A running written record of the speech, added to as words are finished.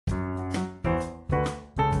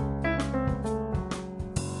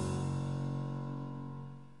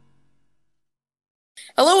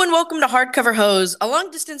Hello and welcome to Hardcover Hose, a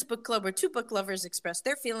long-distance book club where two book lovers express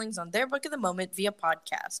their feelings on their book of the moment via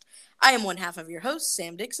podcast. I am one half of your host,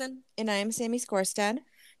 Sam Dixon. And I am Sammy Skorstad.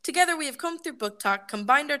 Together we have combed through Book Talk,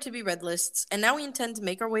 combined our to-be-read lists, and now we intend to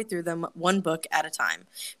make our way through them one book at a time.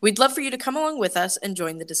 We'd love for you to come along with us and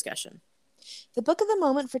join the discussion. The book of the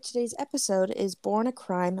moment for today's episode is Born a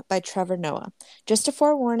Crime by Trevor Noah. Just a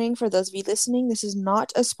forewarning for those of you listening, this is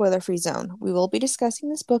not a spoiler-free zone. We will be discussing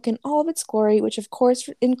this book in all of its glory, which of course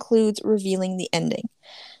includes revealing the ending.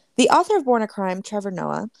 The author of Born a Crime, Trevor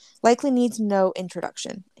Noah, likely needs no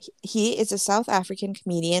introduction. He is a South African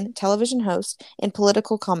comedian, television host, and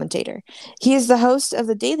political commentator. He is the host of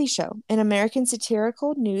The Daily Show, an American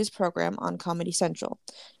satirical news program on Comedy Central.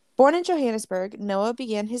 Born in Johannesburg, Noah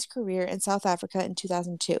began his career in South Africa in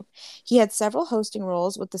 2002. He had several hosting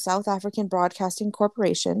roles with the South African Broadcasting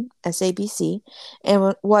Corporation, SABC,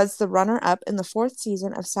 and was the runner-up in the fourth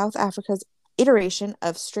season of South Africa's iteration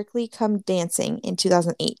of Strictly Come Dancing in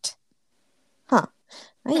 2008. Huh.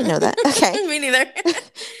 I didn't know that. Okay. Me neither.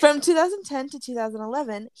 From 2010 to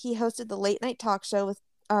 2011, he hosted the late night talk show with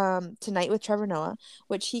Tonight with Trevor Noah,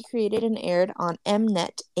 which he created and aired on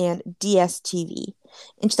Mnet and DSTV.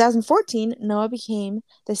 In 2014, Noah became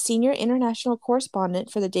the senior international correspondent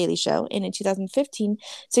for The Daily Show, and in 2015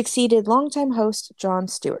 succeeded longtime host Jon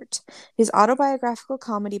Stewart. His autobiographical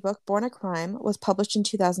comedy book, Born a Crime, was published in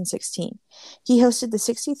 2016. He hosted the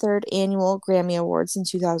 63rd Annual Grammy Awards in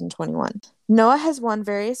 2021. Noah has won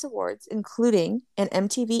various awards, including an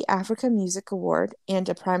MTV Africa Music Award and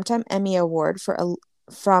a Primetime Emmy Award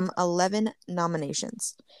from 11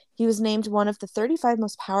 nominations. He was named one of the 35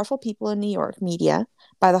 most powerful people in New York media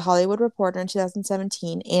by The Hollywood Reporter in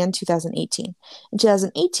 2017 and 2018. In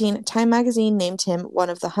 2018, Time magazine named him one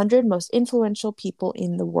of the 100 most influential people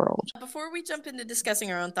in the world. Before we jump into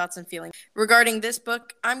discussing our own thoughts and feelings regarding this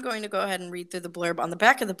book, I'm going to go ahead and read through the blurb on the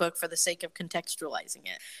back of the book for the sake of contextualizing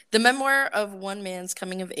it. The memoir of one man's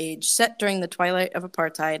coming of age set during the twilight of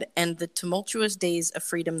apartheid and the tumultuous days of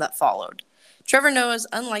freedom that followed. Trevor Noah's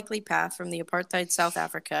unlikely path from the apartheid South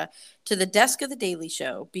Africa to the desk of The Daily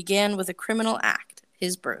Show began with a criminal act,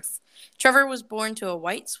 his birth. Trevor was born to a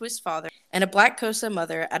white Swiss father and a black Xhosa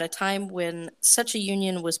mother at a time when such a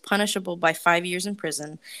union was punishable by 5 years in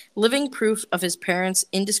prison. Living proof of his parents'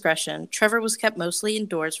 indiscretion, Trevor was kept mostly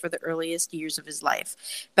indoors for the earliest years of his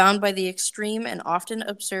life, bound by the extreme and often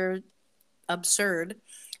absurd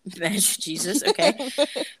Jesus, okay.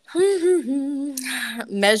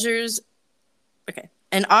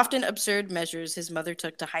 And often absurd measures his mother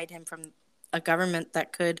took to hide him from a government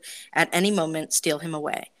that could, at any moment, steal him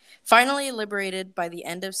away. Finally liberated by the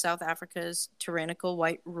end of South Africa's tyrannical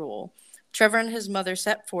white rule, Trevor and his mother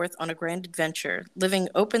set forth on a grand adventure, living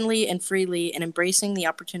openly and freely and embracing the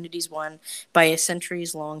opportunities won by a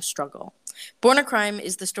centuries-long struggle. Born a Crime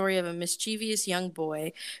is the story of a mischievous young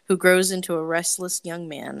boy who grows into a restless young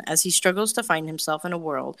man as he struggles to find himself in a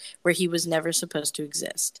world where he was never supposed to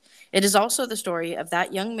exist. It is also the story of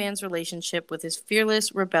that young man's relationship with his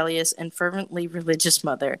fearless, rebellious, and fervently religious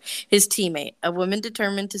mother, his teammate, a woman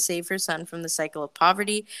determined to save her son from the cycle of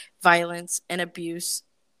poverty, violence, and abuse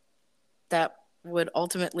that would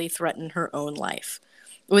ultimately threaten her own life.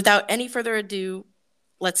 Without any further ado,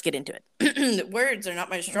 let's get into it. Words are not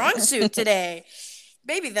my strong suit today.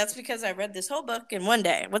 Maybe that's because I read this whole book in one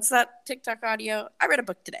day. What's that TikTok audio? I read a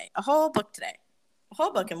book today. A whole book today. A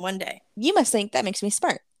whole book in one day. You must think that makes me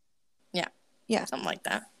smart. Yeah. Yeah. Something like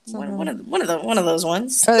that. One of those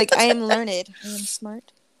ones. Or like I am learned. I am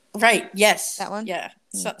smart. Right. Yes. That one? Yeah.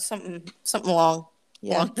 Something along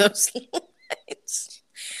those lines.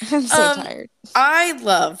 I'm so tired. I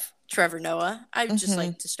love Trevor Noah. I'd just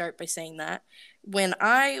like to start by saying that. When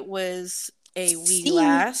I was a wee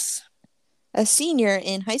lass. A senior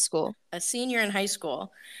in high school.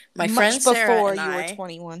 My friend Sarah and I. Much before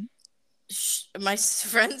you were 21. My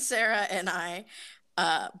friend Sarah and I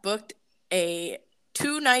booked a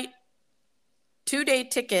 2-day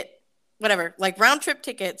ticket, whatever, like round trip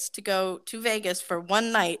tickets to go to Vegas for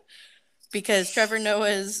one night because Trevor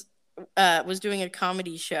Noah's was doing a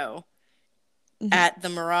comedy show at the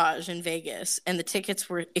Mirage in Vegas, and the tickets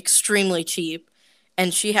were extremely cheap,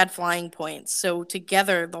 and she had flying points. So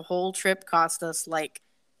together, the whole trip cost us like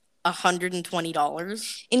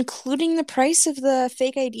 $120, including the price of the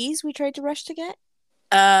fake IDs we tried to rush to get.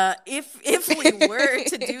 If we were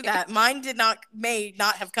to do that, mine may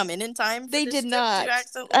not have come in time. They did not.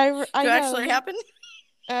 To actually happen.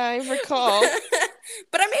 I recall.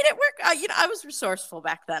 But I made it work. I was resourceful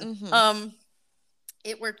back then.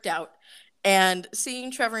 It worked out. And seeing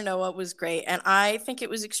Trevor Noah was great. And I think it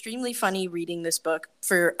was extremely funny reading this book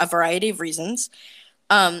for a variety of reasons.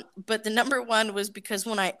 But the number one was because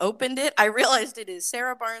when I opened it, I realized it is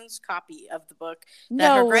Sarah Barnes' copy of the book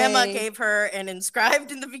that her No grandma way. gave her and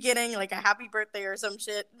inscribed in the beginning, like a happy birthday or some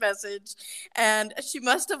shit message. And she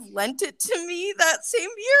must have lent it to me that same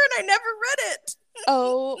year, and I never read it.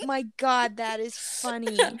 Oh my God, that is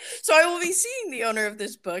funny. So I will be seeing the owner of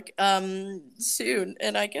this book soon,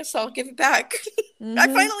 and I guess I'll give it back. I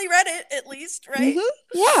Mm-hmm. finally read it, at least, right? Mm-hmm.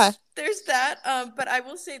 Yeah. There's that. But I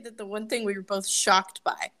will say that the one thing we were both shocked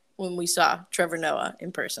by when we saw Trevor Noah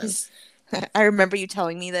in person I remember you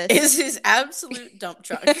telling me this. is his absolute dump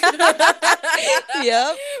truck.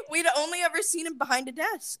 Yep. We'd only ever seen him behind a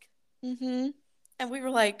desk, Mm-hmm. and we were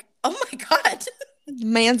like, "Oh my God,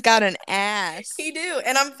 Man's got an ass. he do!"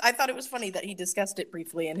 And I thought it was funny that he discussed it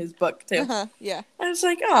briefly in his book too. Uh-huh. Yeah. I was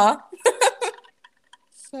like, "Aw."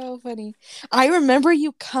 So funny. I remember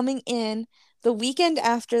you coming in the weekend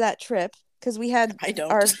after that trip because we had I don't.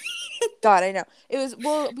 our God, I know. It was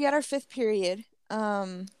we had our 5th period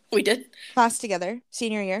We did. class together,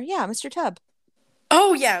 senior year. Yeah, Mr. Tubb.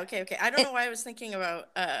 Oh yeah, okay. I don't know why I was thinking about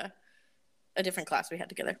a different class we had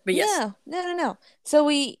together, but yes. No. So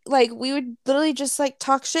we would literally just like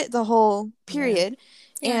talk shit the whole period.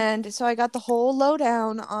 Yeah. And so I got the whole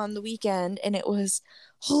lowdown on the weekend, and it was,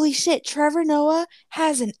 holy shit, Trevor Noah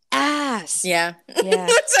has an ass. Yeah. Yeah.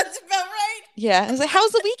 That sounds about right. Yeah. I was like,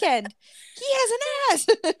 how's the weekend? He has an ass.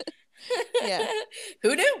 Yeah.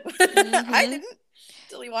 Who knew? I didn't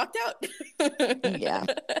until he walked out. Yeah.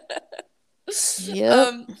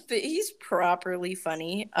 Yep. But he's properly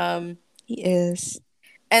funny. He is.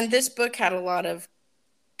 And this book had a lot of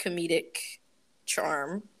comedic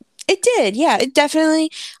charm. It did. Yeah, it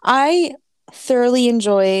definitely. I thoroughly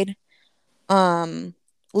enjoyed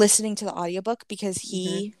listening to the audiobook because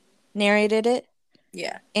he narrated it.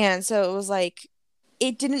 Yeah. And so it was like,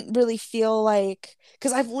 it didn't really feel like,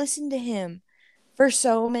 because I've listened to him for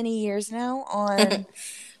so many years now on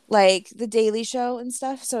like the Daily Show and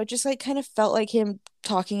stuff. So it just like kind of felt like him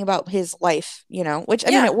talking about his life, which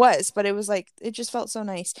I mean it was, but it was like, it just felt so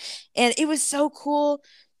nice. And it was so cool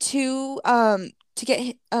to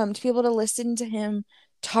get to be able to listen to him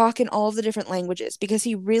talk in all of the different languages, because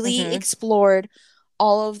he really explored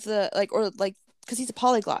all of the because he's a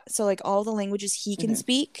polyglot, so like all the languages he can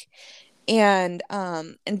speak, and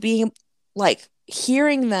being like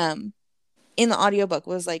hearing them in the audiobook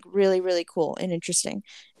was like really, really cool and interesting.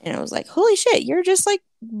 And I was like, holy shit, you're just like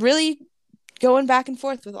really going back and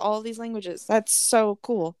forth with all of these languages. That's so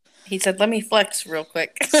cool. He said, let me flex real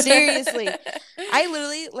quick. Seriously. I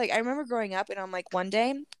literally, I remember growing up and I'm like, one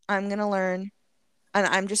day I'm going to learn and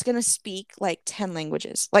I'm just going to speak like 10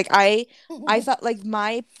 languages. Like I thought like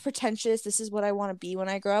my pretentious, this is what I want to be when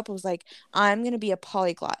I grow up, was like, I'm going to be a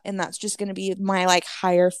polyglot, and that's just going to be my like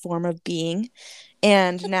higher form of being.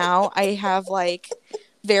 And now I have like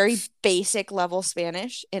very basic level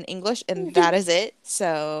Spanish and English, and that is it.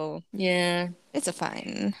 So yeah, it's a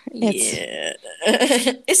fine.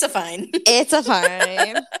 It's a fine. It's a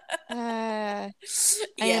fine. I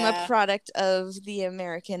am a product of the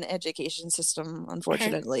American education system,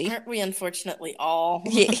 unfortunately. Aren't we unfortunately all?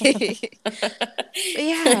 Yeah.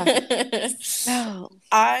 Oh.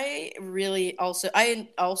 I also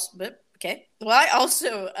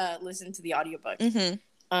listened to the audiobook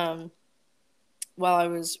while I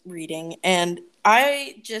was reading, and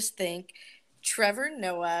I just think Trevor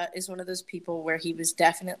Noah is one of those people where he was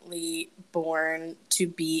definitely born to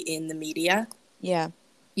be in the media. Yeah.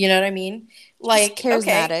 You know what I mean? Like,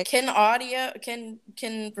 charismatic. Okay,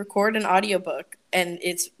 can record an audiobook and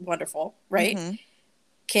it's wonderful, right?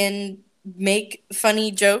 Can make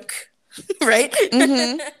funny joke, right?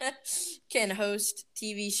 Can host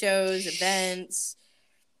TV shows, events.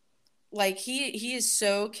 Like he is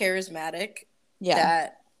so charismatic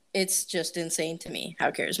that it's just insane to me how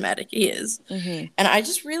charismatic he is. And I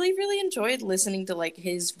just really, really enjoyed listening to like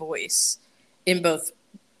his voice in both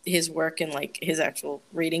his work and like his actual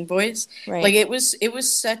reading voice. Right. Like it was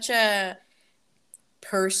such a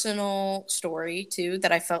personal story too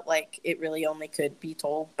that I felt like it really only could be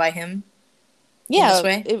told by him. Yeah, this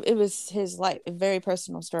way. It was his life, a very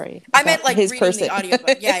personal story. I meant like reading the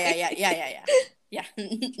audiobook. Yeah. Yeah,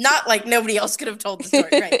 not like nobody else could have told the story,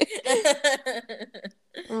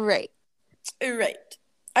 right? Right.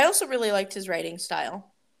 I also really liked his writing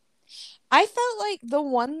style. I felt like the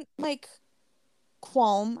one like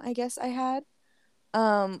qualm I guess I had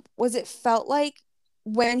was it felt like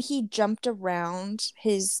when he jumped around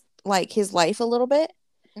his life a little bit.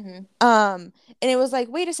 And it was like,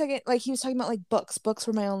 wait a second, like he was talking about like books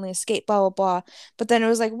were my only escape, blah blah blah, but then it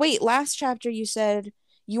was like, wait, last chapter you said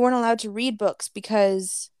you weren't allowed to read books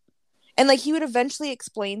because, And like he would eventually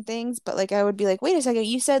explain things, but like I would be like, wait a second,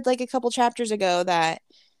 you said like a couple chapters ago that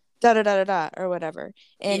da da da da da or whatever,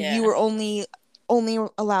 and you Yeah. were only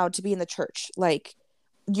allowed to be in the church. Like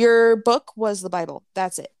your book was the Bible.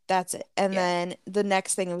 That's it. That's it. And Yeah. then the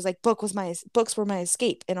next thing it was like books were my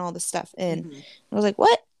escape and all this stuff. And Hmm. I was like,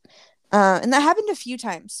 what? And that happened a few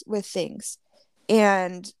times with things.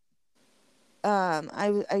 And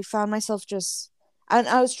I found myself just and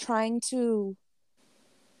I was trying to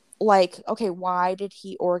like, okay, why did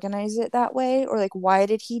he organize it that way? Or like why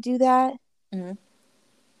did he do that? Hmm.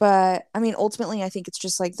 But I mean, ultimately I think it's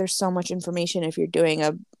just like there's so much information if you're doing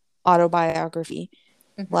a autobiography.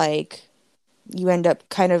 Hmm. Like you end up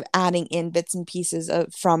kind of adding in bits and pieces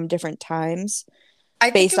from different times I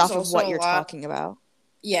think it based was off of also what a you're lot. talking about.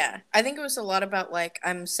 Yeah, I think it was a lot about like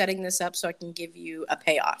I'm setting this up so I can give you a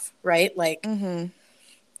payoff, right? Like Mm-hmm.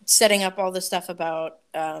 setting up all the stuff about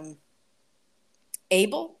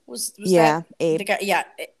Abel was Yeah, that the Abe. guy? Yeah,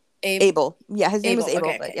 Abe. Abel. Yeah, his name is Abel. Abel,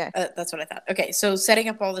 Okay, but okay, yeah. that's what I thought. Okay, so setting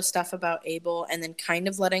up all the stuff about Abel, and then kind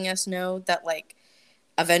of letting us know that like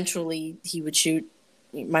eventually he would shoot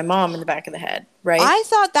my mom in the back of the head, right? I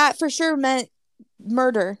thought that for sure meant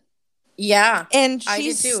murder. Yeah, And I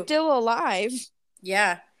she's did too. still alive.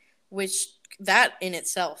 Yeah, which that in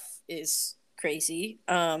itself is crazy.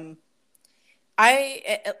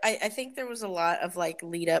 I think there was a lot of like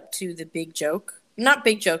lead up to the big joke, not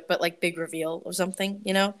big joke, but like big reveal or something.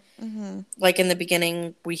 Mm-hmm. Like in the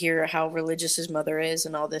beginning, we hear how religious his mother is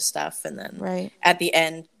and all this stuff, and then Right. at the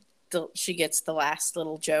end, she gets the last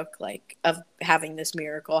little joke like of having this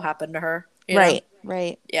miracle happen to her. Right.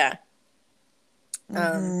 Right. Yeah, um,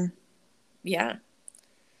 Mm-hmm. yeah.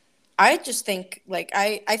 I just think like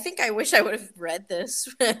I think I wish I would have read this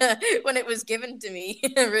when it was given to me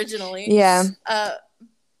originally. Yeah. Uh,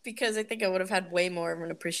 because I think I would have had way more of an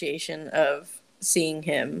appreciation of seeing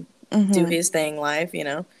him do Mm-hmm. his thing live.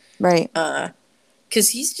 Right. Because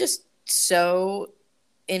he's just so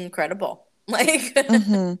incredible. Like,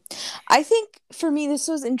 Mm-hmm. I think for me this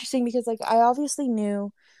was interesting because like I obviously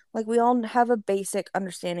knew like we all have a basic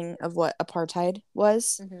understanding of what apartheid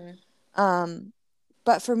was. hmm. Um,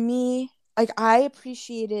 but for me, like I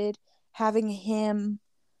appreciated having him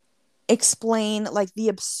explain like the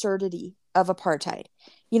absurdity of apartheid.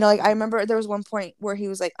 Like I Hmm. remember there was one point where he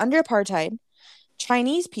was like, under apartheid,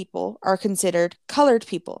 Chinese people are considered colored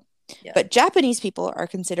people, Yeah. but Japanese people are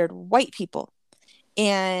considered white people.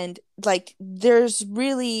 And like there's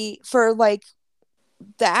really for like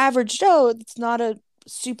the average Joe, it's not a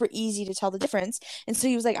super easy to tell the difference. And so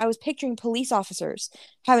he was like, I was picturing police officers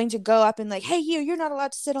having to go up and like, hey, you're not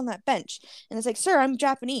allowed to sit on that bench. And it's like, sir, I'm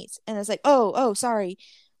Japanese. And it's like, oh, sorry.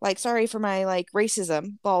 Like, sorry for my like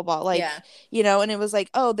racism, blah, blah, blah. Like, Yeah. and it was like,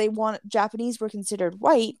 oh, Japanese were considered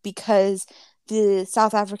white because the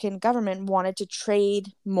South African government wanted to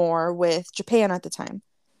trade more with Japan at the time.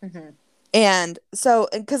 Hmm. And so,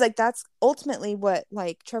 because like that's ultimately what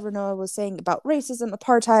like Trevor Noah was saying about racism,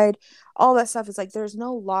 apartheid, all that stuff is like there's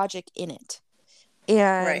no logic in it.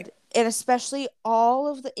 Right. And especially all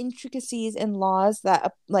of the intricacies and laws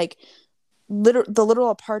that like the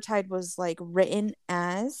literal apartheid was like written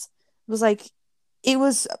as was like it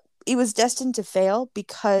was it was destined to fail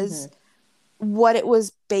because Hmm. what it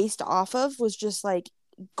was based off of was just like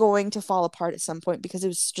going to fall apart at some point because it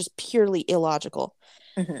was just purely illogical.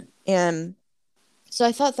 Hmm. And so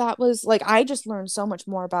I thought that was like I just learned so much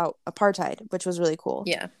more about apartheid, which was really cool.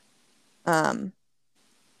 Yeah. Um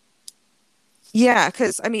yeah,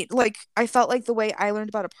 cuz I mean like I felt like the way I learned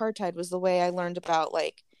about apartheid was the way I learned about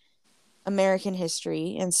like American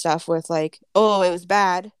history and stuff with like oh, it was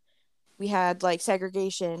bad. We had like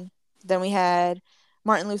segregation, then we had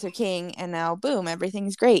Martin Luther King, and now boom,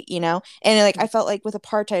 everything's great. And like I felt like with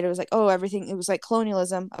apartheid it was like oh, everything it was like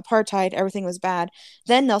colonialism, apartheid, everything was bad.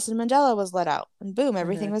 Then Nelson Mandela was let out and boom,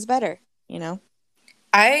 everything Hmm. was better.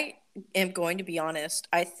 I am going to be honest.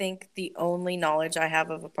 I think the only knowledge I have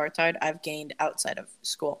of apartheid I've gained outside of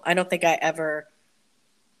school. I don't think I ever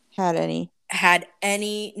Had any. had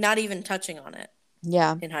any, not even touching on it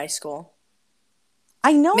Yeah. in high school.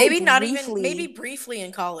 I know I Maybe not even, maybe briefly. briefly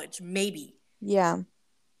in college, maybe. Yeah. And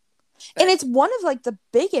But it's one of like the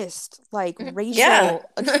biggest like yeah. racial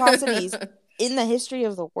atrocities in the history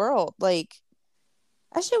of the world. Like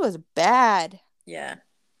that shit was bad. Yeah.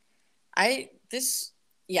 I, this,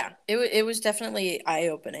 yeah, it was definitely eye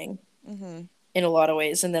opening Hmm. in a lot of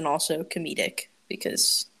ways and then also comedic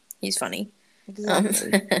because he's funny. Um,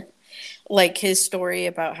 Exactly. like his story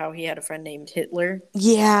about how he had a friend named Hitler.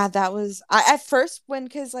 Yeah, that was I at first when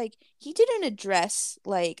because like he didn't address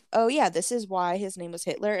like, oh yeah, this is why his name was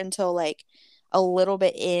Hitler until like a little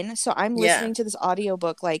bit in. So I'm Yeah. listening to this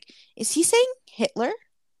audiobook like, is he saying Hitler?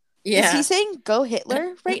 Is he Yeah. saying go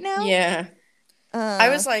Hitler right now? Yeah. I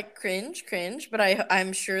Uh, was like cringe, cringe, but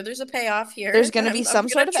I'm sure there's a payoff there's here. gonna be I'm some gonna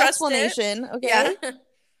sort of trust it. explanation, Yeah. okay?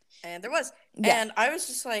 And there was. Yeah. And I was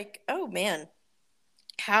just like, oh man,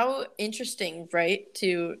 how interesting, right?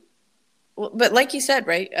 But like you said,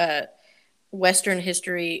 right? Western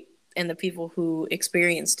history and the people who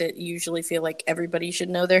experienced it usually feel like everybody should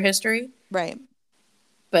know their history. Right.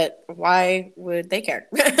 But why would they care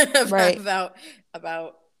Right. about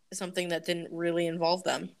something that didn't really involve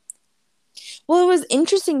them? Well, it was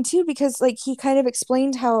interesting too because like he kind of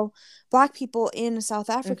explained how black people in South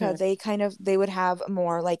Africa, Mm-hmm. they would have a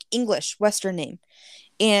more like English Western name.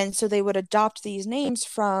 And so they would adopt these names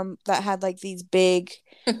from that had like these big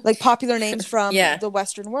like popular names from Yeah. the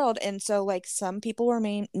Western world. And so like some people were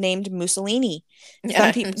named Mussolini, some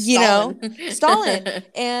Yeah. people, Stalin. Stalin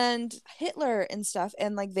and Hitler and stuff.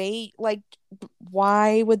 And like they like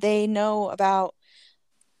why would they know about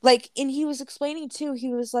like, and he was explaining too,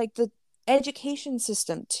 he was like the education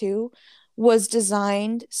system too was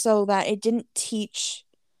designed so that it didn't teach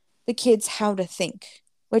the kids how to think,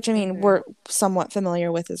 which I mean Mm-hmm. we're somewhat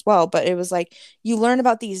familiar with as well, but it was like you learn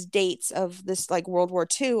about these dates of this like World War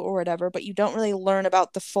II or whatever, but you don't really learn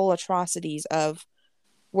about the full atrocities of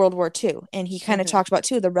World War II. And he kind of Mm-hmm. talked about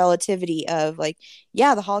too the relativity of like,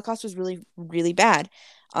 yeah, the Holocaust was really, really bad.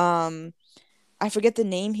 um I forget the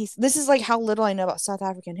name. This is like how little I know about South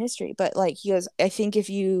African history, but like he goes, I think if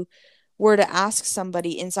you were to ask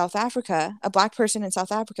somebody in South Africa, a black person in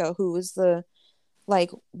South Africa who was the like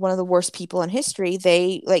one of the worst people in history,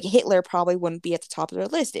 they like Hitler probably wouldn't be at the top of their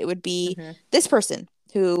list. It would be Mm-hmm. this person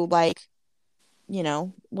who like,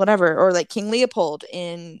 whatever, or like King Leopold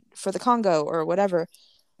in for the Congo or whatever.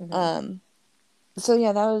 Mm-hmm. Um so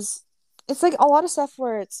yeah, that was it's like a lot of stuff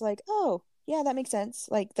where it's like, oh, yeah, that makes sense.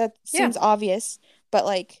 Like that Yeah. seems obvious, but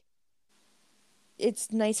like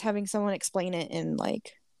it's nice having someone explain it and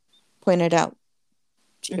like point it out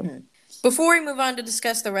to you. Mm-hmm. Before we move on to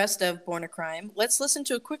discuss the rest of Born a Crime, let's listen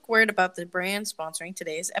to a quick word about the brand sponsoring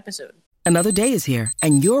today's episode. Another day is here,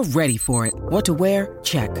 and you're ready for it. What to wear?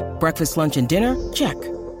 Check. Breakfast, lunch, and dinner? Check.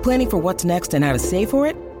 Planning for what's next and how to save for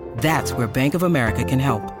it? That's where Bank of America can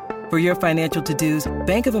help. For your financial to-dos,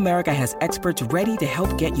 Bank of America has experts ready to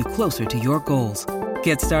help get you closer to your goals.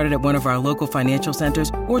 Get started at one of our local financial centers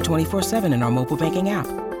or 24/7 in our mobile banking app.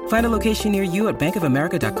 Find a location near you at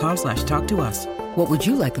bankofamerica.com/talktous. What would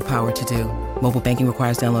you like the power to do? Mobile banking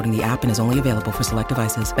requires downloading the app and is only available for select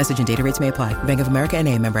devices. Message and data rates may apply. Bank of America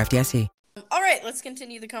N.A., member FDIC. All right, let's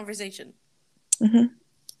continue the conversation. Mm-hmm.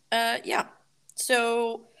 Yeah.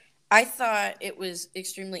 So I thought it was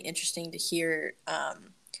extremely interesting to hear,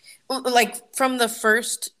 like from the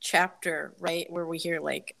first chapter, right, where we hear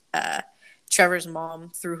like Trevor's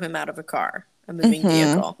mom threw him out of a car, a moving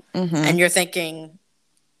vehicle, and you're thinking,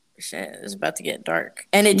 shit, it's about to get dark,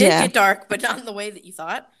 and it did get dark, but not in the way that you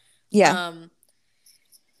thought. Yeah.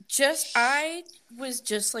 I was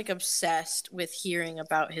just like obsessed with hearing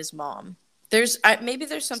about his mom. Maybe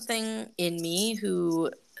there's something in me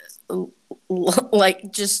who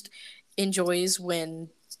like just enjoys when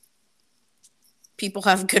people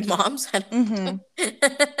have good moms. And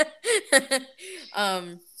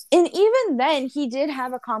even then, he did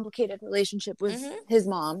have a complicated relationship with his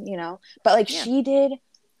mom, but like she did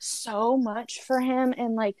so much for him,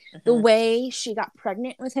 and like the way she got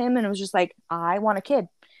pregnant with him, and it was just like, I want a kid,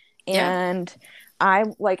 and I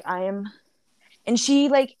am, and she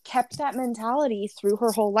like kept that mentality through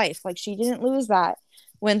her whole life. Like she didn't lose that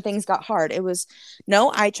when things got hard. It was,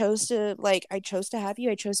 no, I chose to have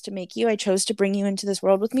you, I chose to make you, I chose to bring you into this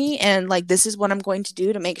world with me, and like this is what I'm going to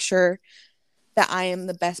do to make sure that I am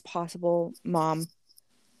the best possible mom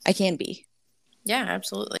I can be. Yeah,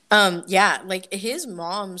 absolutely. Like his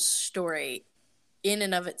mom's story in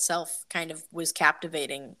and of itself kind of was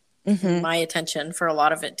captivating my attention for a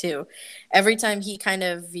lot of it too. Every time he kind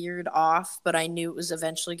of veered off, but I knew it was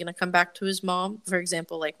eventually going to come back to his mom. For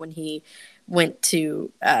example, like when he went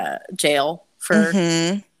to jail for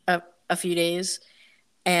a few days,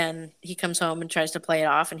 and he comes home and tries to play it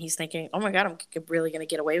off, and he's thinking, oh my God, I'm really going to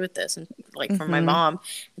get away with this. And like from my mom,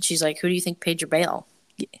 and she's like, who do you think paid your bail?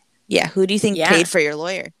 Yeah. Who do you think paid for your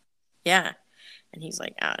lawyer? Yeah. And he's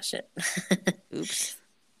like, ah, shit. Oops.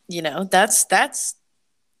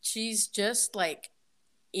 She's just like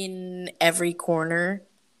in every corner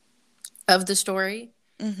of the story.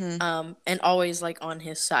 And always like on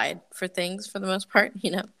his side for things for the most part,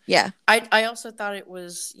 Yeah. I also thought it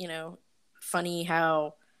was, funny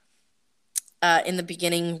how in the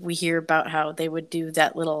beginning we hear about how they would do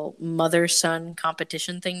that little mother-son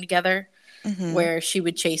competition thing together. where she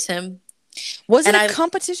would chase him. Was it a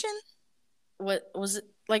competition? What was it,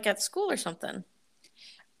 like at school or something?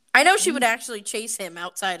 I know she would actually chase him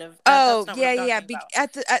outside of. At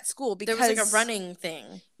school, because there was like a running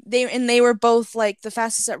thing. They were both like the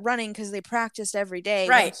fastest at running because they practiced every day.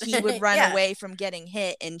 Right. He would run away from getting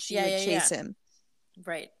hit, and she would chase him.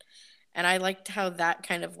 Right. And I liked how that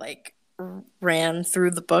kind of like ran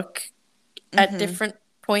through the book at different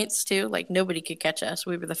points too. Like nobody could catch us.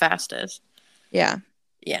 We were the fastest. Yeah.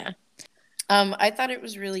 Yeah. I thought it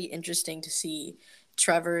was really interesting to see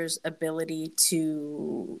Trevor's ability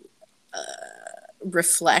to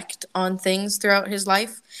reflect on things throughout his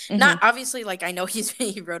life. Not obviously, like, I know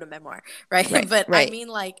he wrote a memoir, right? But I mean,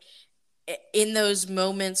 like, in those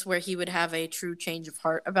moments where he would have a true change of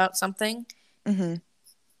heart about something,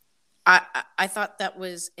 I thought that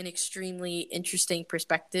was an extremely interesting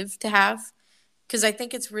perspective to have, because I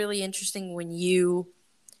think it's really interesting when you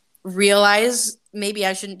realize maybe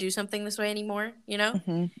I shouldn't do something this way anymore, you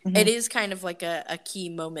know? It is kind of like a key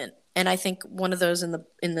moment. And I think one of those in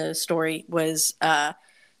the story was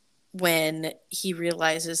when he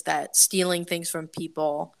realizes that stealing things from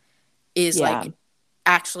people is like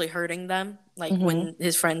actually hurting them. Like when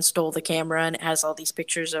his friend stole the camera and it has all these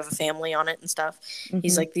pictures of a family on it and stuff.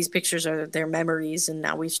 He's like, these pictures are their memories, and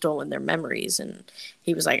now we've stolen their memories. And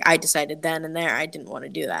he was like, I decided then and there I didn't want to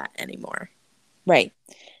do that anymore. Right.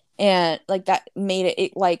 And like that made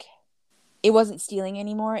it like it wasn't stealing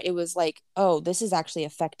anymore. It was like, oh, this is actually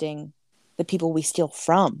affecting the people we steal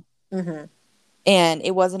from. And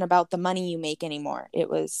it wasn't about the money you make anymore. It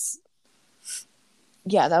was,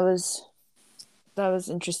 that was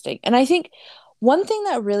interesting. And I think one thing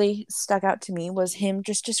that really stuck out to me was him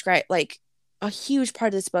just describe, like, a huge part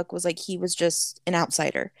of this book was like he was just an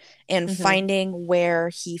outsider and finding where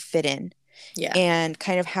he fit in. Yeah. And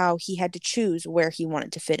kind of how he had to choose where he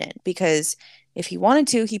wanted to fit in, because if he wanted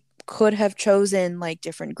to, he could have chosen like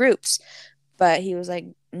different groups, but he was like,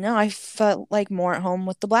 no, I felt like more at home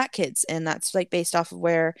with the Black kids, and that's like based off of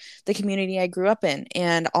where the community I grew up in,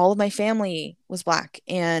 and all of my family was Black.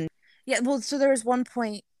 And so there was one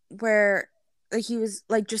point where like he was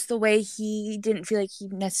like, just the way he didn't feel like he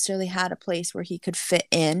necessarily had a place where he could fit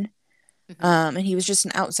in. And he was just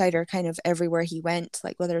an outsider kind of everywhere he went,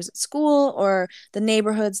 like whether it was at school or the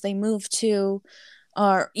neighborhoods they moved to,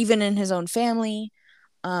 or even in his own family.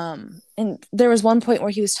 And there was one point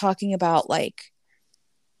where he was talking about, like,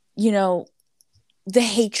 you know, the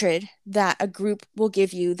hatred that a group will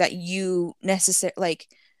give you that you necessarily like.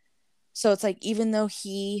 So it's like, even though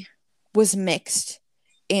he was mixed,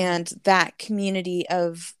 and that community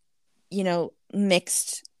of, you know,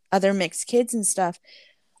 other mixed kids and stuff,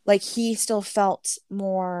 like he still felt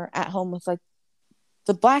more at home with like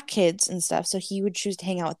the Black kids and stuff, so he would choose to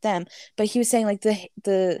hang out with them. But he was saying like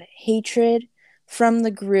the hatred from the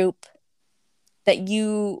group that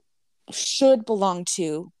you should belong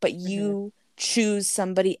to, but you choose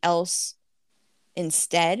somebody else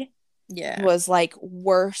instead, was like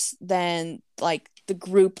worse than like the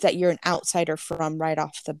group that you're an outsider from right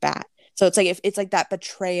off the bat. So it's like, if it's like that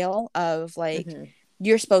betrayal of like,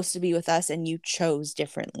 you're supposed to be with us and you chose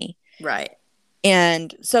differently. Right.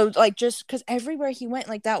 And so like, just because everywhere he went,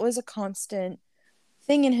 like that was a constant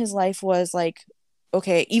thing in his life, was like,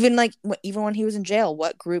 okay, even when he was in jail,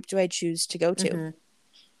 what group do I choose to go to?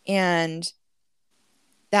 And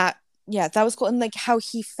that was cool. And like how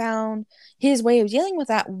he found his way of dealing with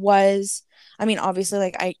that was, I mean, obviously,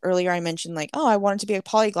 like earlier I mentioned like, oh, I wanted to be a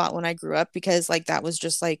polyglot when I grew up, because like that was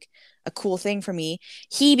just like a cool thing for me.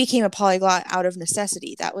 He became a polyglot out of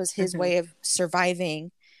necessity. That was his way of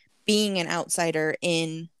surviving, being an outsider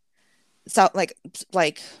in South,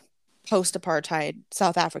 like post-apartheid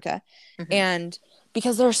South Africa. And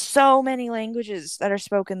because there's so many languages that are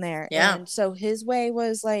spoken there. And so his way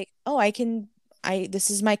was like, oh, this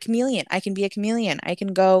is my chameleon. I can be a chameleon. I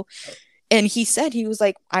can go. And he said, he was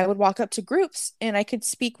like, I would walk up to groups and I could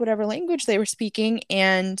speak whatever language they were speaking,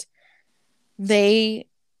 and they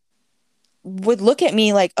would look at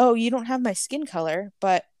me like, oh, you don't have my skin color,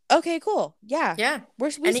 but okay, cool. Yeah. We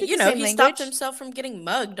speak the same language. Stopped himself from getting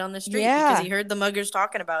mugged on the street because he heard the muggers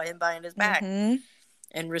talking about him behind his back,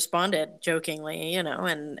 and responded jokingly, you know,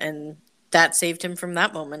 and that saved him from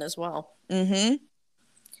that moment as well.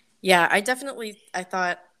 Yeah, I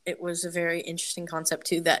thought it was a very interesting concept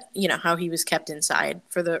too, that, you know, how he was kept inside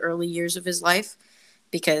for the early years of his life,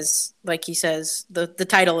 because like he says, the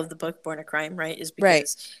title of the book, Born a Crime, right, is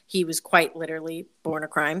because he was quite literally born a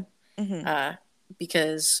crime,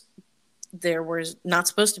 because there was not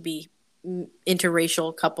supposed to be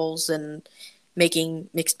interracial couples and making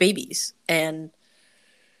mixed babies. And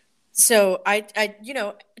So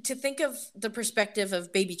to think of the perspective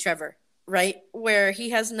of baby Trevor, right? Where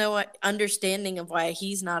he has no understanding of why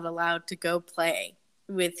he's not allowed to go play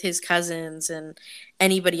with his cousins and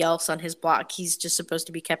anybody else on his block. He's just supposed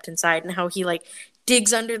to be kept inside, and how he like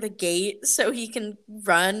digs under the gate so he can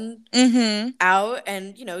run out,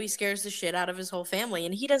 and he scares the shit out of his whole family,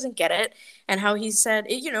 and he doesn't get it. And how he said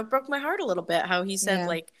it, broke my heart a little bit, how he said, Yeah.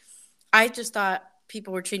 like, I just thought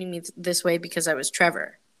people were treating me this way because I was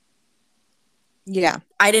Trevor. Yeah.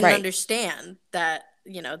 I didn't Right. understand that,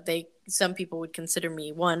 some people would consider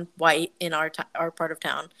me, one, white in our part of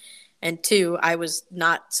town, and two, I was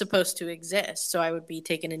not supposed to exist, so I would be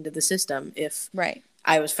taken into the system if Right.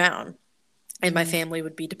 I was found, and my family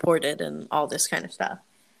would be deported and all this kind of stuff.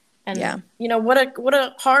 And Yeah. what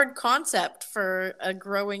a hard concept for a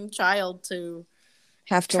growing child to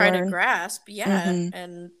Have to try learn. to grasp. Yeah.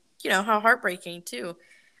 And how heartbreaking too.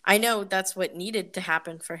 I know that's what needed to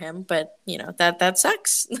happen for him, but that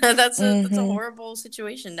sucks. That's a horrible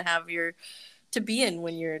situation to be in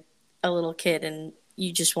when you're a little kid and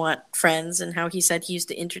you just want friends. And how he said he used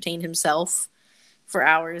to entertain himself for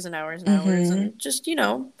hours and hours and hours, and just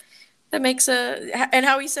that makes and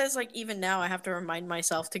how he says, like, even now I have to remind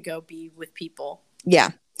myself to go be with people.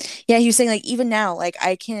 Yeah. Yeah, he was saying, like, even now, like,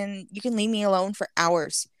 you can leave me alone for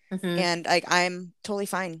hours, and like I'm totally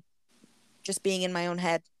fine just being in my own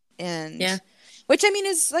head. And Yeah. Which, I mean,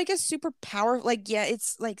 is like a super power, like, yeah,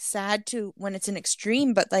 it's like sad to when it's an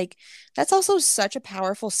extreme, but like that's also such a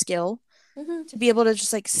powerful skill to be able to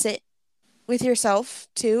just like sit with yourself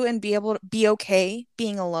too and be able to be okay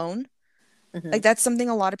being alone. Like that's something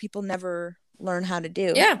a lot of people never learn how to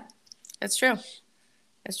do. Yeah, that's true.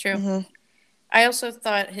 That's true. I also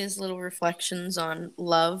thought his little reflections on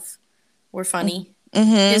love were funny.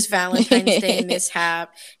 His Valentine's Day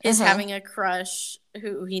mishap, his having a crush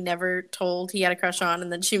who he never told he had a crush on, and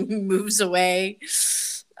then she moves away.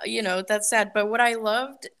 That's sad. But what I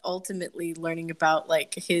loved ultimately learning about,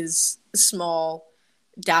 like, his small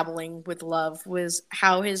dabbling with love was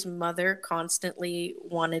how his mother constantly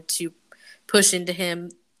wanted to push into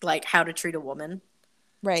him, like, how to treat a woman.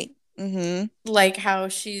 Right. Like how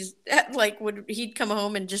she's like, he'd come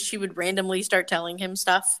home and she would randomly start telling him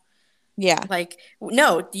stuff. Yeah. Like,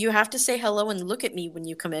 no, you have to say hello and look at me when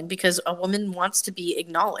you come in, because a woman wants to be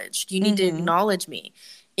acknowledged. You need to acknowledge me,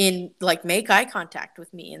 like, make eye contact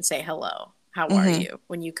with me and say hello. How are you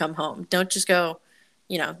when you come home? Don't just go,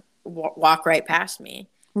 walk right past me.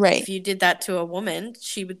 Right. If you did that to a woman,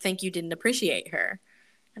 she would think you didn't appreciate her.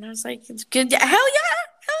 And I was like, it's good. Hell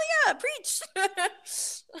yeah, preach.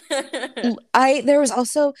 There was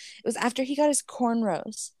also, it was after he got his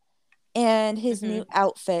cornrows and his new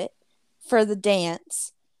outfit for the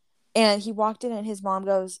dance, and he walked in and his mom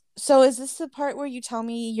goes, "So is this the part where you tell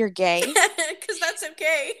me you're gay?" Because that's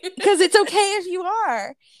okay. Because it's okay if you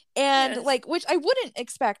are. And Yes. like, which I wouldn't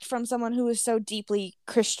expect from someone who is so deeply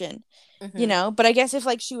Christian, but I guess if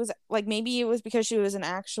like she was like, maybe it was because she was an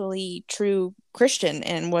actually true Christian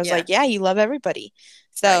and was like, yeah, you love everybody.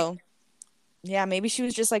 So yeah, maybe she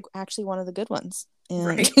was just like actually one of the good ones. And,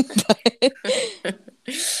 right.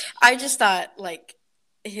 I just thought, like,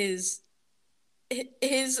 his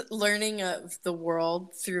learning of the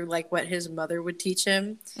world through, like, what his mother would teach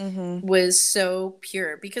him was so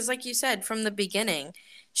pure, because, like you said, from the beginning,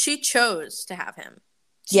 she chose to have him.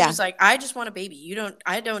 She was like, I just want a baby.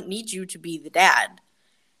 I don't need you to be the dad.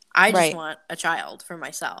 I just want a child for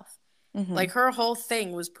myself. Like, her whole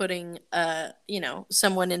thing was putting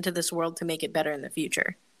someone into this world to make it better in the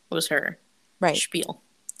future, was her spiel.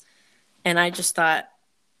 And I just thought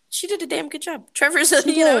she did a damn good job. Trevor's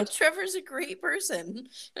a great person.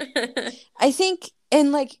 I think,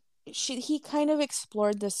 and like he kind of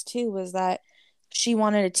explored this too, was that she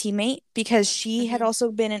wanted a teammate because she had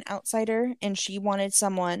also been an outsider, and she wanted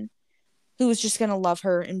someone who was just going to love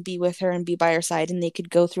her and be with her and be by her side, and they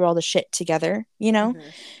could go through all the shit together,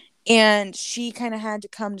 And she kind of had to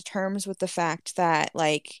come to terms with the fact that,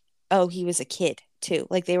 like, oh, he was a kid too.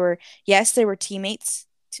 Like, they were teammates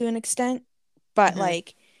to an extent, but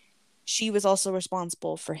like she was also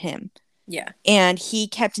responsible for him. Yeah. And he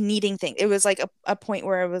kept needing things. It was like a point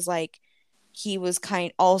where it was like he was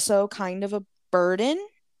kind of a burden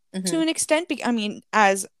to an extent. I mean,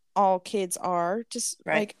 as all kids are, just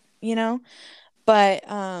like, but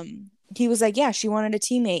he was like, yeah, she wanted a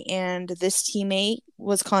teammate, and this teammate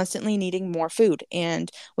was constantly needing more food and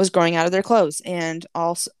was growing out of their clothes and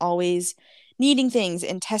also always needing things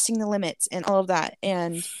and testing the limits and all of that.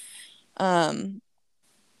 And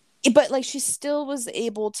but like she still was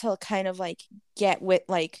able to kind of like get with,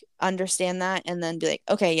 like, understand that, and then be like,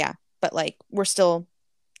 okay, yeah, but like we're still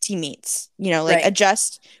teammates. You know, like Right.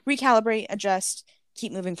 adjust, recalibrate, adjust,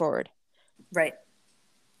 keep moving forward. Right.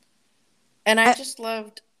 And I just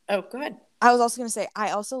loved. Oh, go ahead. I was also going to say, I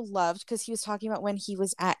also loved, because he was talking about when he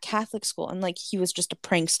was at Catholic school and like he was just a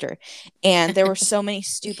prankster and there were so many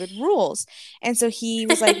stupid rules. And so he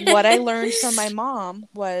was like, what I learned from my mom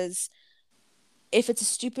was if it's a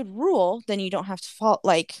stupid rule, then you don't have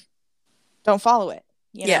to don't follow it,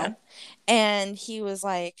 you know? And he was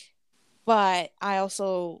like, but I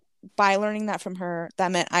also, by learning that from her,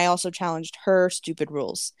 that meant I also challenged her stupid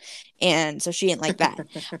rules, and so she didn't like that.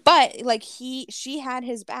 But like she had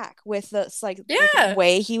his back with the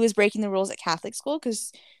way he was breaking the rules at Catholic school,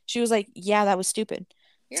 because she was like, yeah, that was stupid.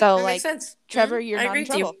 So that like, makes sense. Trevor, you're not in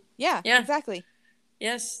trouble. Yeah, exactly.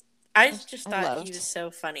 Yes, I just thought he was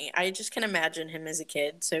so funny. I just can imagine him as a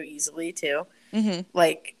kid so easily too.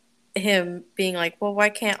 Like him being like, well, why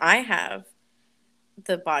can't I have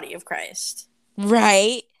the body of Christ?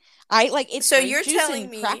 Right. I like it's so grape you're juice telling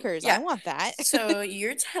and me crackers. I want that. So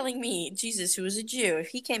you're telling me Jesus, who was a Jew, if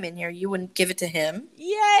he came in here, you wouldn't give it to him?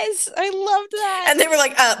 Yes, I loved that. And they were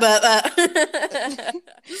like,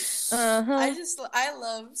 I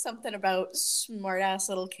love something about smart ass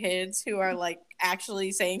little kids who are like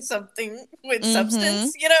actually saying something with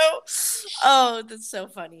substance, you know? Oh, that's so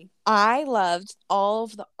funny. I loved all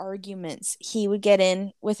of the arguments he would get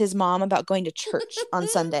in with his mom about going to church on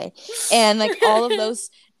Sunday, and like all of those,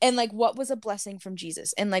 and like what was a blessing from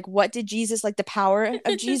Jesus, and like what did Jesus, like the power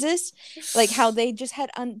of Jesus, like how they just had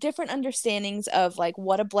different understandings of like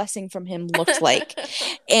what a blessing from him looked like.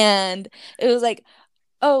 And it was like,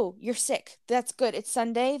 oh, you're sick, that's good, it's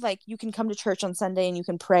Sunday, like you can come to church on Sunday and you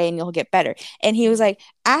can pray and you'll get better. And he was like,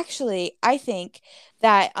 actually, I think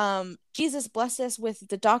that Jesus blessed us with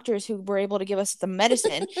the doctors who were able to give us the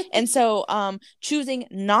medicine. And so choosing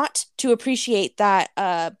not to appreciate that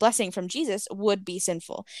blessing from Jesus would be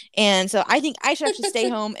sinful. And so I think I should actually stay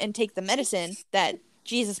home and take the medicine that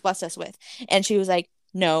Jesus blessed us with. And she was like,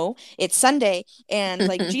 no, it's Sunday, and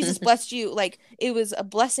like Jesus blessed you, like it was a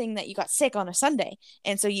blessing that you got sick on a Sunday,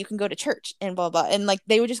 and so you can go to church and blah blah. And like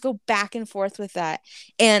they would just go back and forth with that.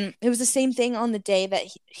 And it was the same thing on the day that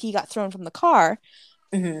he got thrown from the car,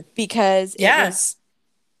 because it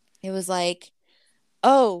was like,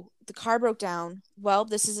 oh, the car broke down, well,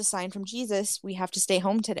 this is a sign from Jesus, we have to stay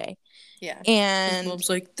home today. And his mom's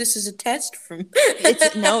like, this is a test from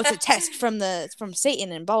it's a test from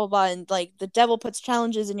Satan and blah blah blah. And like the devil puts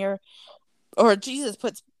challenges in or Jesus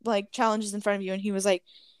puts like challenges in front of you. And he was like,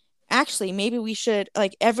 actually, maybe we should,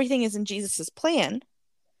 like, everything is in Jesus's plan,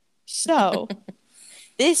 so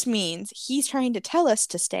this means he's trying to tell us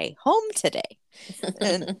to stay home today.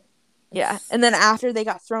 And and then after he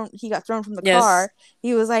got thrown from the car,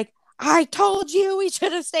 he was like, I told you we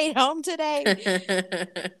should have stayed home today.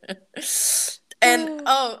 And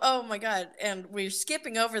oh my god, and we're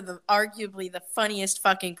skipping over the arguably the funniest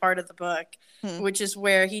fucking part of the book, which is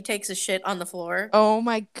where he takes a shit on the floor. Oh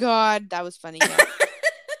my god, that was funny.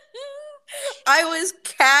 I was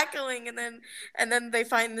cackling, and then they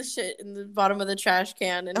find the shit in the bottom of the trash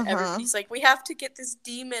can, and everybody's like, we have to get this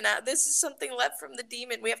demon out. This is something left from the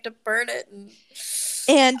demon. We have to burn it.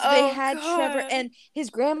 And they had Trevor, and his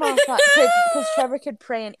grandma thought, because Trevor could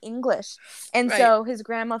pray in English, and so his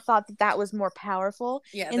grandma thought that was more powerful.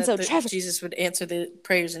 And so Jesus would answer the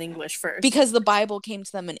prayers in English first, because the Bible came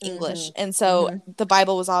to them in English, and so the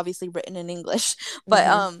Bible was obviously written in English.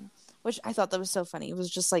 But which I thought that was so funny. It was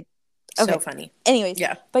just like, okay. So funny. Anyways,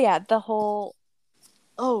 but yeah, the whole,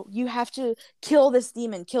 oh, you have to kill this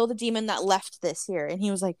demon, kill the demon that left this here. And he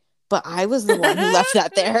was like, but I was the one who left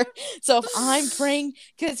that there. So if I'm praying,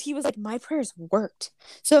 because he was like, my prayers worked.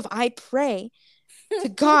 So if I pray to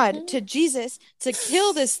God, to Jesus, to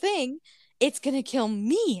kill this thing, it's going to kill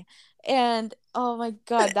me. And oh my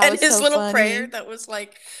God, that was so funny. And his little prayer that was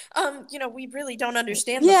like, we really don't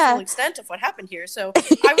understand the full extent of what happened here. So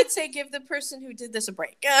I would say give the person who did this a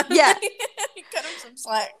break. Cut him some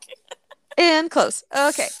slack. And close.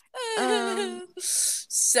 Okay.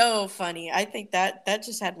 So funny. I think that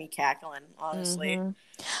just had me cackling, honestly.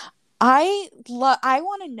 I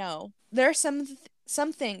want to know, there are some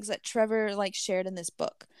things that Trevor like shared in this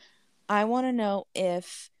book. I want to know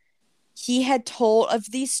if he had told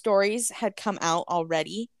of these stories had come out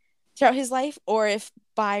already throughout his life, or if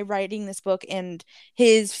by writing this book and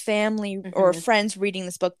his family or friends reading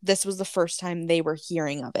this book, this was the first time they were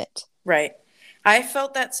hearing of it. Right. I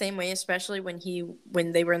felt that same way, especially when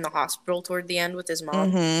they were in the hospital toward the end with his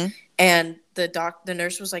mom, and the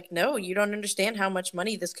nurse was like, "No, you don't understand how much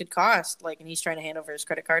money this could cost." Like, and he's trying to hand over his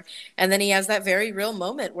credit card, and then he has that very real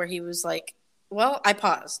moment where he was like, "Well, I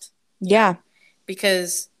paused." Yeah,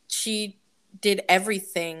 because she did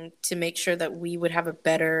everything to make sure that we would have a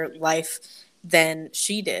better life than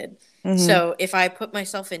she did. Mm-hmm. So if I put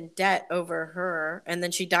myself in debt over her and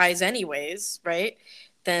then she dies anyways, right?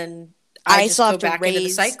 Then I just go back into the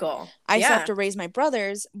cycle. I still have to raise my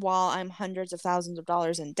brothers while I'm hundreds of thousands of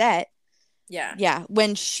dollars in debt. Yeah. Yeah.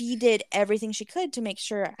 When she did everything she could to make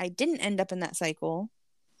sure I didn't end up in that cycle.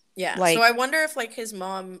 Yeah. So I wonder if like his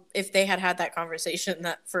mom, if they had that conversation,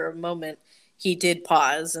 that for a moment he did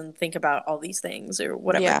pause and think about all these things or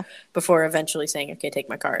whatever before eventually saying, okay, take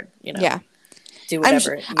my card, you know. Yeah. Do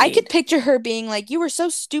whatever I could picture her being like, you were so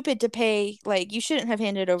stupid to pay, like you shouldn't have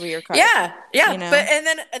handed over your card. Yeah. You know? But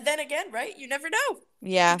and then again, right? You never know.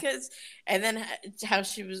 Yeah. Because and then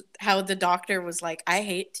how the doctor was like, I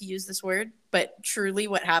hate to use this word, but truly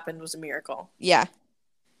what happened was a miracle. Yeah.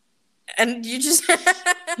 And you just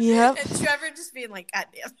Yep. And Trevor just being like, God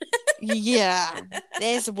damn. Yeah.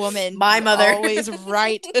 This woman, my mother, always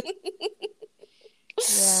right.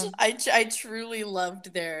 Yeah. I truly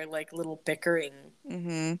loved their like little bickering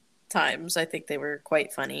times. I think they were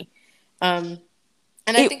quite funny. And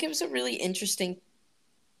I think it was a really interesting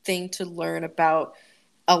thing to learn about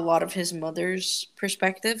a lot of his mother's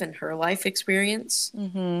perspective and her life experience.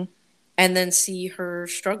 Mm-hmm. And then see her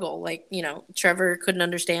struggle. Like, you know, Trevor couldn't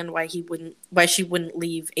understand why she wouldn't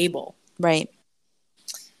leave Abel. Right.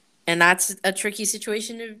 And that's a tricky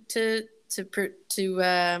situation to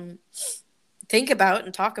think about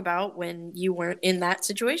and talk about when you weren't in that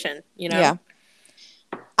situation, you know? Yeah.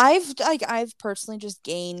 I've personally just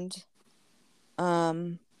gained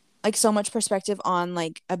like so much perspective on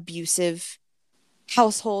like abusive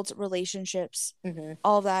households, relationships,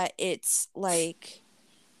 all of that. It's like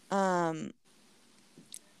it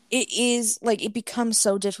is like it becomes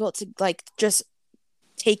so difficult to like just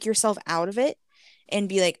take yourself out of it and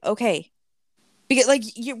be like, okay, because like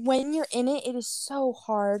when you're in it, it is so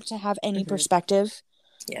hard to have any perspective.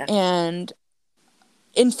 Yeah. And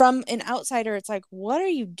from an outsider, it's like, what are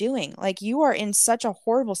you doing? Like, you are in such a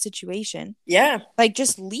horrible situation. Yeah. Like,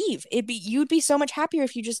 just leave. You'd be so much happier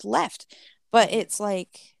if you just left. But it's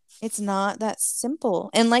like, it's not that simple.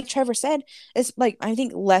 And like Trevor said, it's like, I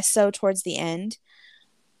think less so towards the end.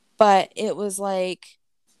 But it was like,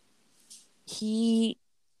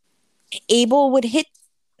 Abel would hit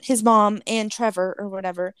his mom and Trevor or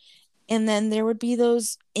whatever. And then there would be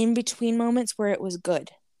those in-between moments where it was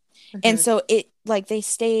good. And so it like they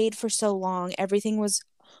stayed for so long. Everything was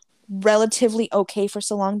relatively okay for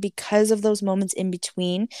so long because of those moments in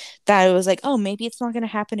between that it was like, oh, maybe it's not going to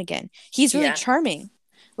happen again. He's really charming.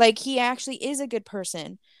 Like he actually is a good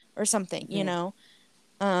person or something, you know?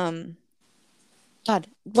 God,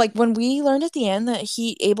 like when we learned at the end that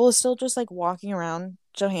Abel is still just like walking around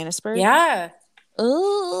Johannesburg. Yeah.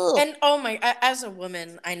 Ooh. And as a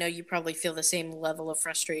woman, I know you probably feel the same level of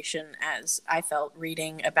frustration as I felt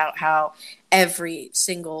reading about how every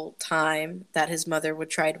single time that his mother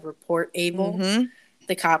would try to report Abel,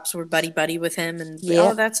 the cops were buddy with him and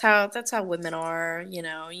that's how women are, you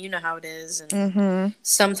know how it is, and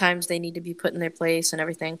sometimes they need to be put in their place and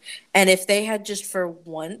everything. And if they had just for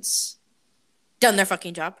once done their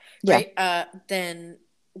fucking job, right? Then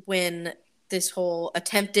when this whole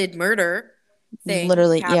attempted murder thing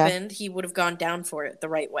happened, he would have gone down for it the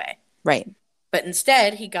right way. Right. But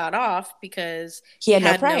instead, he got off because he had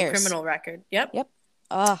no criminal record. Yep.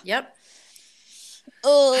 Yep.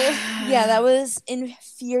 Oh, yeah, that was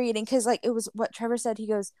infuriating because, like, it was what Trevor said. He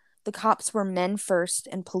goes, the cops were men first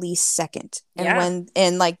and police second.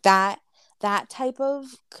 And like that type of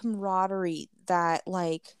camaraderie that,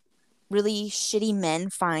 like, really shitty men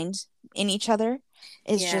find in each other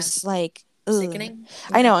is just, like, sickening.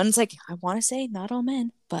 I know, and it's like, I want to say not all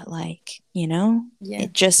men, but like, you know,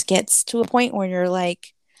 it just gets to a point where you're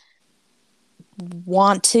like,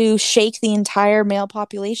 want to shake the entire male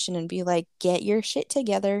population and be like, get your shit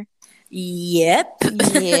together. Yep.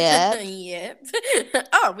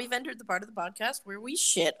 Oh, we've entered the part of the podcast where we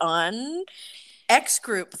shit on X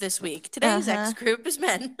group this week. Today's X group is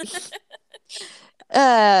men.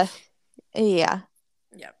 Yeah.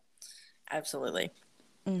 Yep. Absolutely.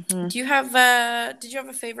 Did you have a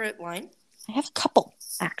favorite line? I have a couple,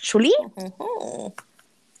 actually. Let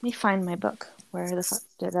me find my book. Where the fuck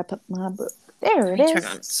did I put my book? There it is. Turn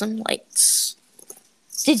on some lights.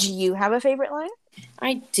 Did you have a favorite line?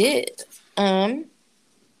 I did.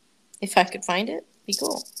 If I could find it, be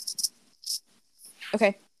cool.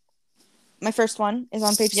 Okay. My first one is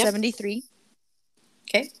on page 73.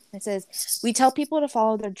 Okay. It says, we tell people to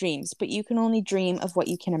follow their dreams, but you can only dream of what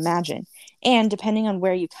you can imagine. And depending on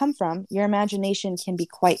where you come from, your imagination can be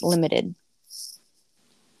quite limited.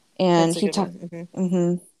 And he talked,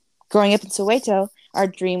 Growing up in Soweto, our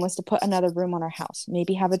dream was to put another room on our house,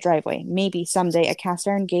 maybe have a driveway, maybe someday a cast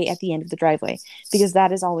iron gate at the end of the driveway, because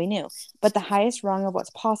that is all we knew. But the highest rung of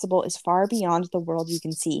what's possible is far beyond the world you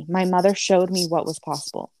can see. My mother showed me what was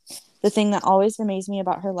possible. The thing that always amazed me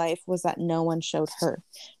about her life was that no one showed her.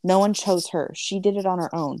 No one chose her. She did it on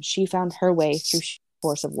her own. She found her way through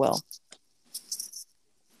force of will.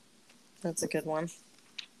 That's a good one.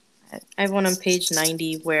 I have one on page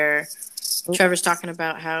 90 where Trevor's talking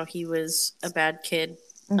about how he was a bad kid,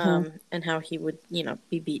 and how he would,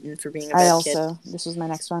 be beaten for being a bad kid. This was my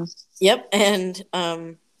next one. Yep, and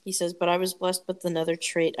he says, but I was blessed with another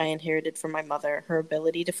trait I inherited from my mother, her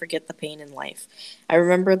ability to forget the pain in life. I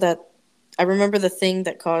remember the thing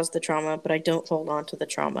that caused the trauma, but I don't hold on to the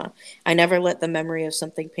trauma. I never let the memory of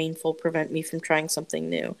something painful prevent me from trying something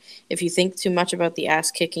new. If you think too much about the ass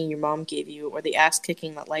kicking your mom gave you or the ass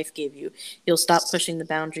kicking that life gave you, you'll stop pushing the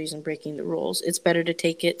boundaries and breaking the rules. It's better to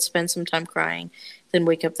take it, spend some time crying, than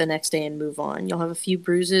wake up the next day and move on. You'll have a few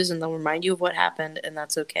bruises and they'll remind you of what happened, and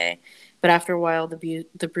that's okay. But after a while, the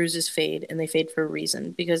bruises fade, and they fade for a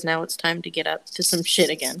reason, because now it's time to get up to some shit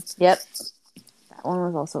again. Yep. That one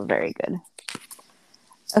was also very good.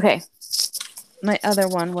 Okay. My other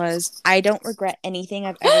one was, I don't regret anything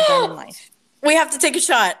I've ever done in life. We have to take a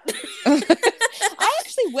shot. I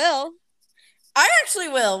actually will.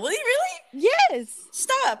 Will you really? Yes.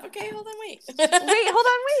 Stop. Okay, hold on, wait. Wait. Let me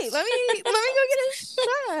go get a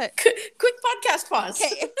shot. Quick podcast pause.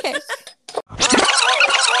 Okay.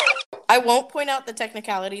 I won't point out the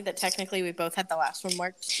technicality that technically we both had the last one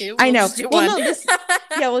marked too. I know.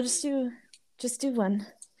 We'll just do one.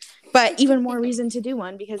 But even more reason to do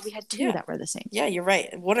one because we had two that were the same. Yeah, you're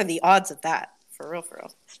right. What are the odds of that? For real. For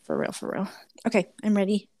real. Okay, I'm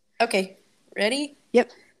ready. Okay, ready?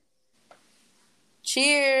 Yep.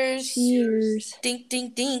 Cheers. Dink,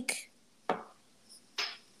 dink, dink.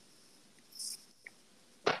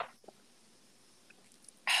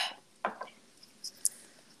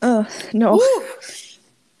 Oh, no. Woo!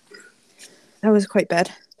 That was quite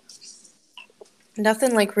bad.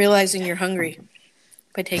 Nothing like realizing you're hungry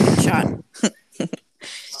by taking a shot.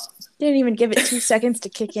 Didn't even give it 2 seconds to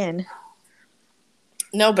kick in.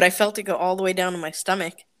 No, but I felt it go all the way down to my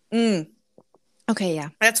stomach. Okay, yeah.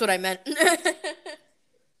 That's what I meant.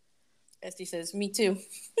 Esty says, me too.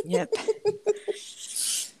 Yep.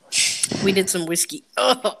 We did some whiskey.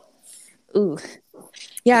 Oh. Ooh.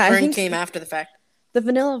 Yeah, the I think came after the fact. The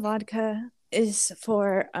vanilla vodka is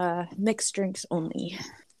for mixed drinks only.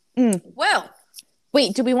 Well.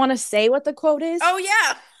 Wait, do we want to say what the quote is? Oh,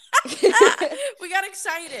 yeah. We got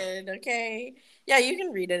excited. Okay. Yeah, you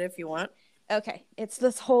can read it if you want. Okay. It's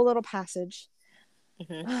this whole little passage.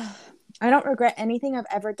 I don't regret anything I've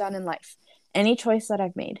ever done in life, any choice that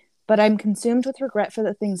I've made, but I'm consumed with regret for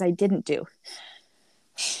the things I didn't do.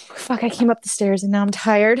 Fuck, I came up the stairs and now I'm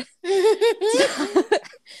tired.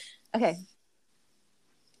 Okay.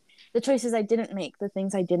 The choices I didn't make, the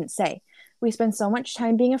things I didn't say. We spend so much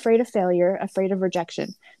time being afraid of failure, afraid of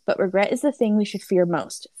rejection. But regret is the thing we should fear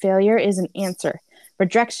most. Failure is an answer.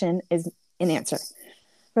 Rejection is an answer.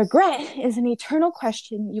 Regret is an eternal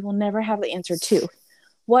question you will never have the answer to.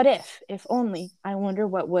 What if only, I wonder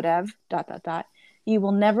what would have, ... You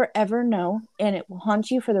will never ever know, and it will haunt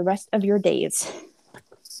you for the rest of your days.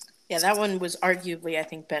 Yeah, that one was arguably, I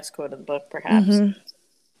think, best quote of the book, perhaps.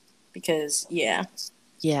 Because, yeah.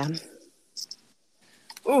 Yeah.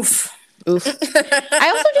 Oof. I also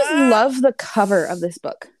just love the cover of this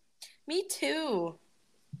book. Me too.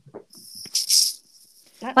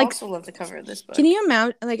 I Like, also love the cover of this book. Can you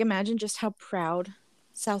imagine just how proud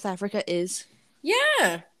South Africa is?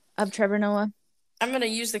 Yeah. Of Trevor Noah? I'm going to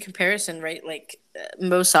use the comparison, right? Like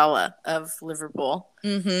Mo Salah of Liverpool.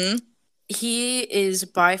 He is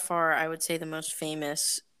by far, I would say, the most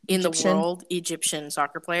famous in the world Egyptian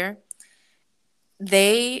soccer player.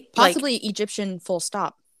 They possibly Egyptian full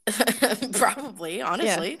stop. Probably,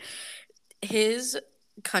 honestly. Yeah. His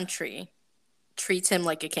country treats him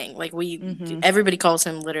like a king. Like everybody calls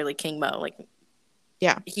him literally King Mo. Like,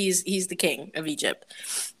 yeah, he's the king of Egypt.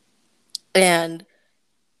 And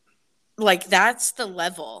like, that's the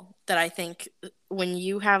level that I think when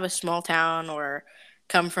you have a small town or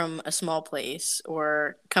come from a small place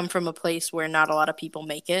or come from a place where not a lot of people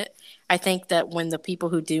make it, I think that when the people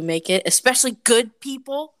who do make it, especially good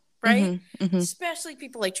people, right? Especially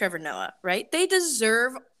people like Trevor Noah, right? They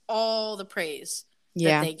deserve all the praise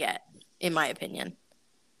that they get, in my opinion.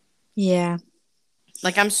 Yeah.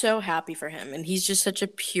 Like, I'm so happy for him, and he's just such a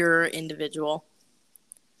pure individual.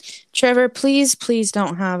 Trevor, please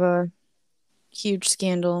don't have huge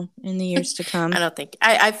scandal in the years to come. I don't think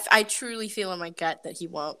I truly feel in my gut that he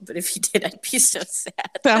won't, but if he did, I'd be so sad.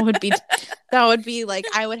 That would be like,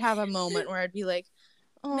 I would have a moment where I'd be like,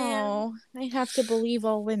 oh, man. I have to believe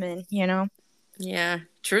all women, you know? Yeah,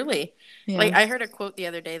 truly. Yeah. Like, I heard a quote the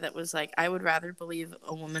other day that was like, I would rather believe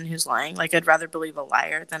a woman who's lying. Like, I'd rather believe a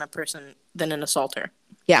liar than an assaulter.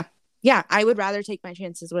 Yeah. Yeah, I would rather take my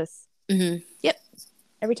chances with. Mm-hmm. Yep.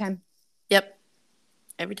 Every time. Yep.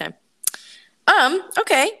 Every time.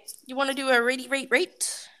 Okay. You want to do a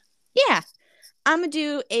rate? Yeah. I'm going to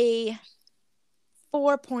do a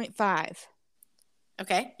 4.5.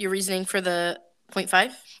 Okay. Your reasoning for the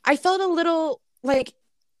 0.5? I felt a little like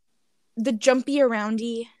the jumpy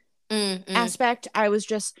aroundy aspect. I was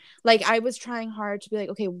just like, I was trying hard to be like,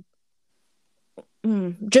 okay,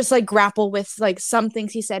 just like grapple with like some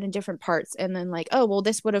things he said in different parts, and then like, oh well,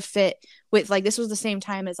 this would have fit with like, this was the same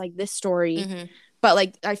time as like this story, but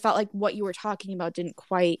like I felt like what you were talking about didn't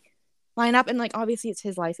quite line up, and like obviously it's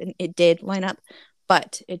his life and it did line up,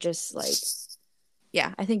 but it just like,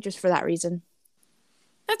 yeah, I think just for that reason.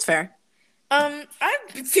 That's fair. I'm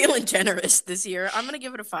feeling generous this year. I'm gonna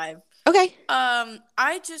give it a 5. Okay.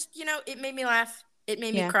 I just, it made me laugh. It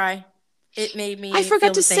made me cry. It made me. I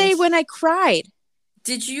forgot to say when I cried.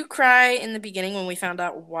 Did you cry in the beginning when we found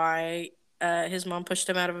out why his mom pushed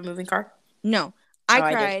him out of a moving car? No,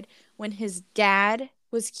 I cried when his dad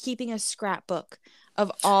was keeping a scrapbook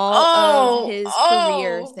of all of his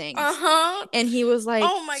career things. And he was like,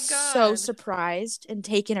 oh my God, so surprised and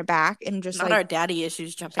taken aback and just not our daddy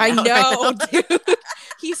issues jumping I out. know, dude.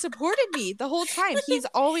 He supported me the whole time. He's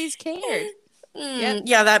always cared. Yep.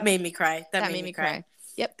 Yeah, that made me cry. That made me cry.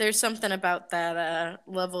 Yep. There's something about that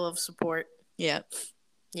level of support. Yep.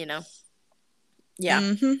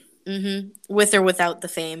 Yeah. With or without the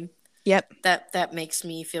fame. Yep. That makes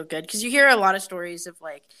me feel good, because you hear a lot of stories of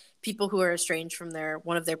like people who are estranged from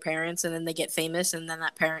one of their parents, and then they get famous, and then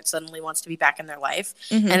that parent suddenly wants to be back in their life.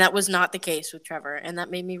 And that was not the case with Trevor, and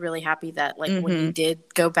that made me really happy that like when he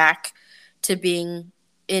did go back to being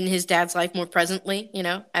in his dad's life more presently,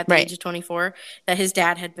 at the age of 24, that his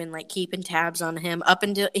dad had been like keeping tabs on him up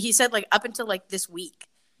until this week.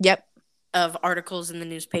 Yep. Of articles in the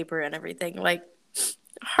newspaper and everything. Like,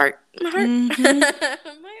 my heart. My heart.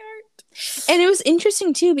 And it was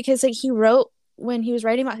interesting too, because like he wrote, when he was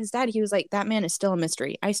writing about his dad, he was like, that man is still a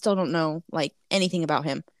mystery. I still don't know like anything about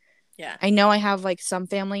him. Yeah. I know I have like some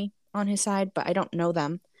family on his side, but I don't know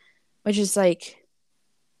them, which is like,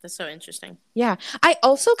 that's so interesting. Yeah. I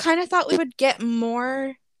also kind of thought we would get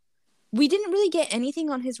more. We didn't really get anything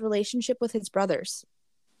on his relationship with his brothers.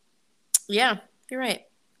 Yeah, you're right.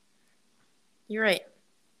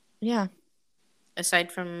 Yeah.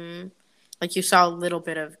 Aside from, like, you saw a little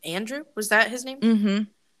bit of Andrew. Was that his name? Mm-hmm.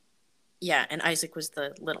 Yeah, and Isaac was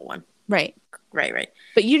the little one. Right.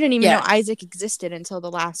 But you didn't even know Isaac existed until the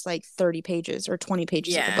last, like, 30 pages or 20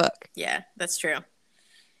 pages of the book. Yeah, that's true.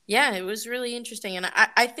 Yeah, it was really interesting. And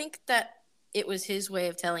I think that it was his way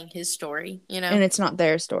of telling his story, And it's not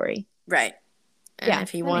their story. Right. And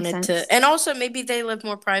if he wanted to. And also, maybe they live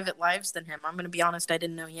more private lives than him. I'm going to be honest, I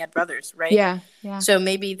didn't know he had brothers, right? Yeah. So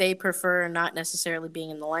maybe they prefer not necessarily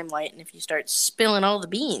being in the limelight. And if you start spilling all the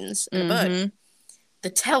beans in a book,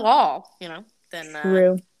 the tell-all,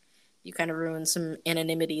 then you kind of ruin some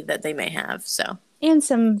anonymity that they may have. So. And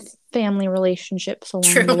some family relationships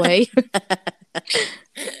along the way.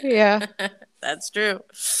 Yeah. That's true.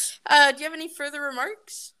 Do you have any further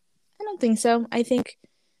remarks? I don't think so. I think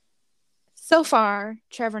so far,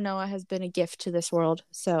 Trevor Noah has been a gift to this world.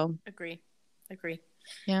 So agree.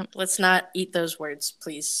 Yeah. Let's not eat those words,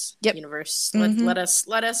 please. Yep. Universe. Let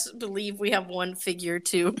us believe we have one figure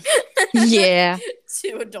to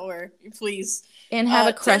to adore, please. And have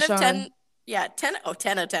a crush 10 of 10, on. Yeah, 10 of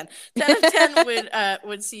 10. 10 of 10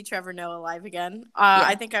 would see Trevor Noah live again.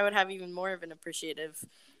 I think I would have even more of an appreciation.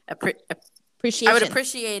 I would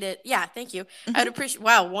appreciate it. Yeah, thank you. I would appreciate.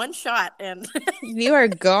 Wow, one shot and you are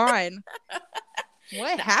gone.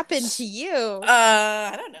 What happened to you?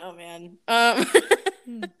 I don't know, man.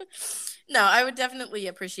 No, I would definitely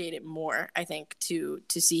appreciate it more, I think, to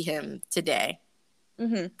see him today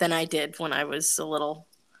than I did when I was a little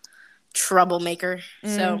troublemaker.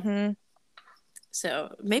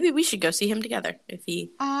 So maybe we should go see him together if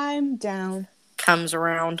he I'm down. Comes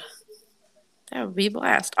around. That would be a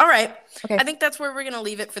blast. All right. Okay. I think that's where we're going to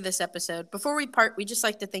leave it for this episode. Before we part, we'd just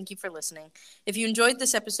like to thank you for listening. If you enjoyed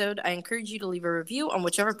this episode, I encourage you to leave a review on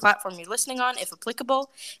whichever platform you're listening on, if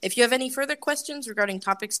applicable. If you have any further questions regarding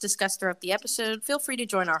topics discussed throughout the episode, feel free to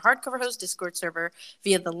join our Hardcover Host Discord server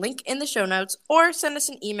via the link in the show notes, or send us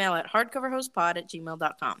an email at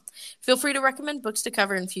hardcoverhostpod@gmail.com. Feel free to recommend books to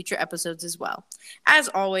cover in future episodes as well. As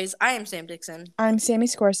always, I am Sam Dixon. I'm Sammy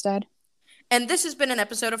Skorstad. And this has been an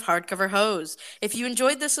episode of Hardcover Hose. If you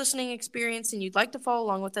enjoyed this listening experience and you'd like to follow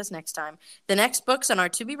along with us next time, the next books on our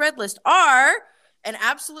to-be-read list are An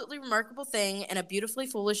Absolutely Remarkable Thing and A Beautifully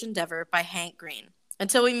Foolish Endeavor by Hank Green.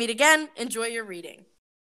 Until we meet again, enjoy your reading.